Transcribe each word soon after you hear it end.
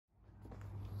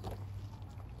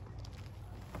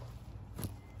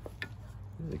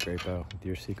Really great bow.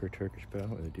 Deerseeker Turkish bow,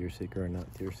 or the Deerseeker or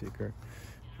not Deerseeker.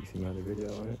 You see my other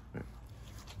video on it.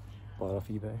 Bought off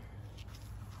eBay.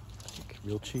 I think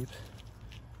real cheap.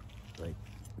 Like,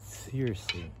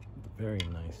 seriously, very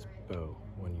nice bow.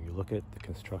 When you look at the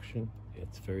construction,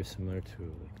 it's very similar to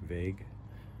like Vegh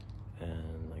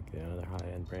and like the other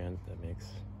high-end brand that makes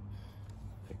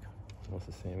like almost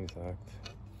the same exact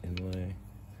inlay.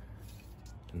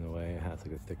 In the way it has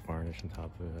like a thick varnish on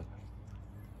top of it.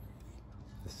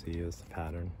 The C is the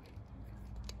pattern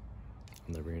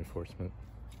and the reinforcement.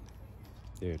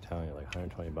 They're telling you like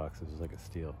 120 bucks. This is like a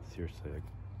steal. Seriously, like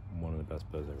one of the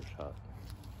best bows I ever shot.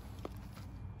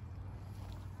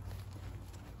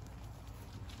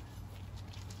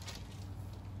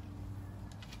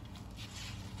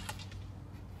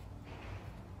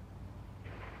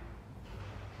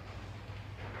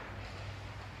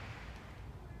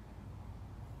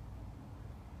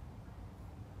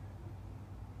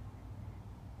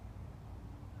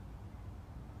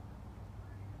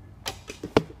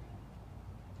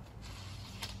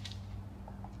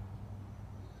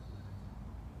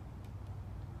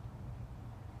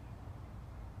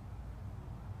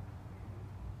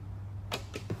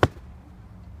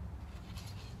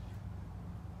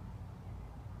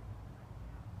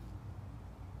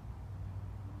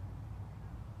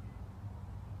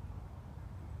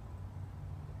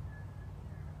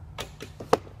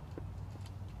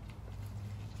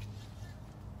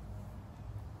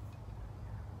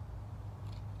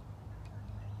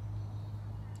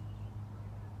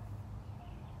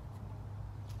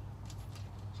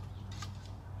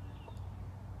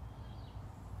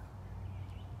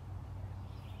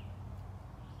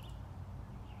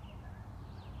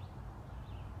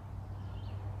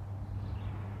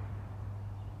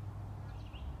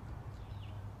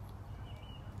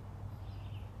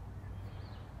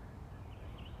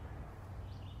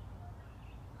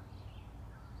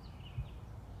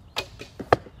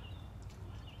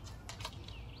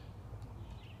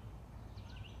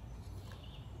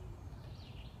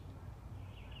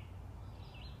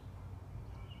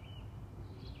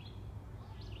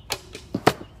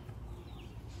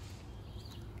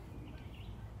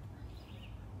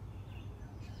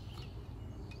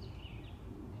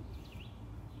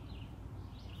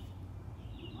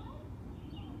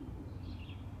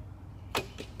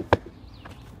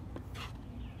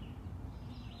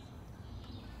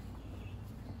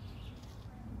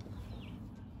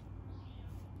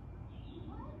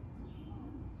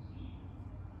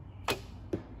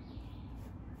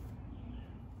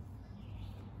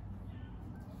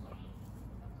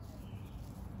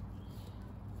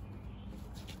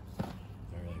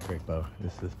 Great bow.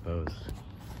 This bow is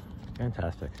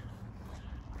fantastic.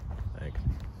 Like,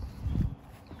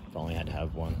 if I only had to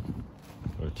have one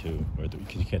or two or three,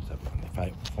 because you can't have one. If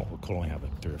I could only have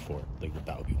like 3 or 4, like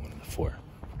that would be one of the 4.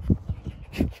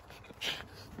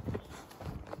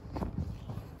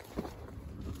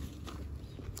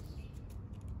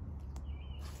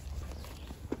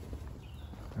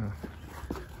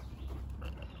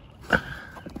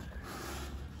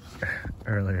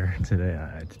 Earlier today,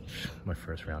 my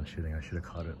first round shooting, I should have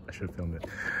caught it. I should have filmed it.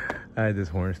 I had this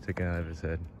horn sticking out of his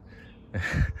head.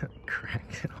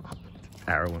 Cracked it off.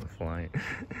 The arrow went flying.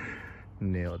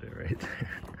 Nailed it right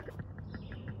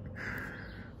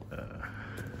there.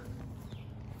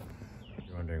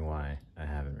 You're wondering why I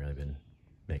haven't really been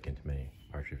making too many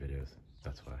archery videos.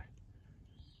 That's why.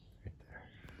 Right there.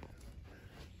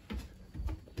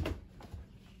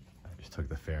 I just took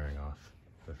the fairing off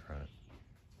the front.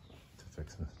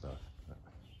 Fixing stuff.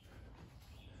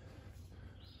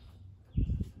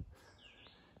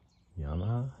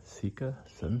 Yamaha Sika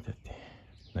 750,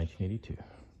 1982.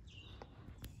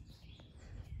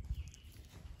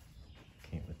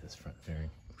 Came with this front fairing,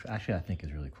 which actually I think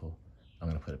is really cool. I'm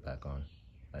gonna put it back on.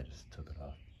 I just took it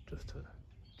off just to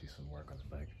do some work on the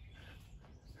bike.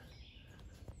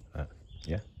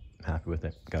 Yeah, I'm happy with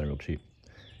it. Got it real cheap.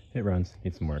 It runs,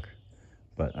 needs some work.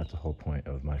 But that's the whole point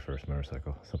of my first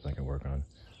motorcycle, something I can work on,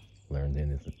 learn the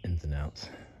ins and outs,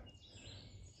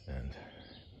 and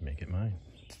make it mine.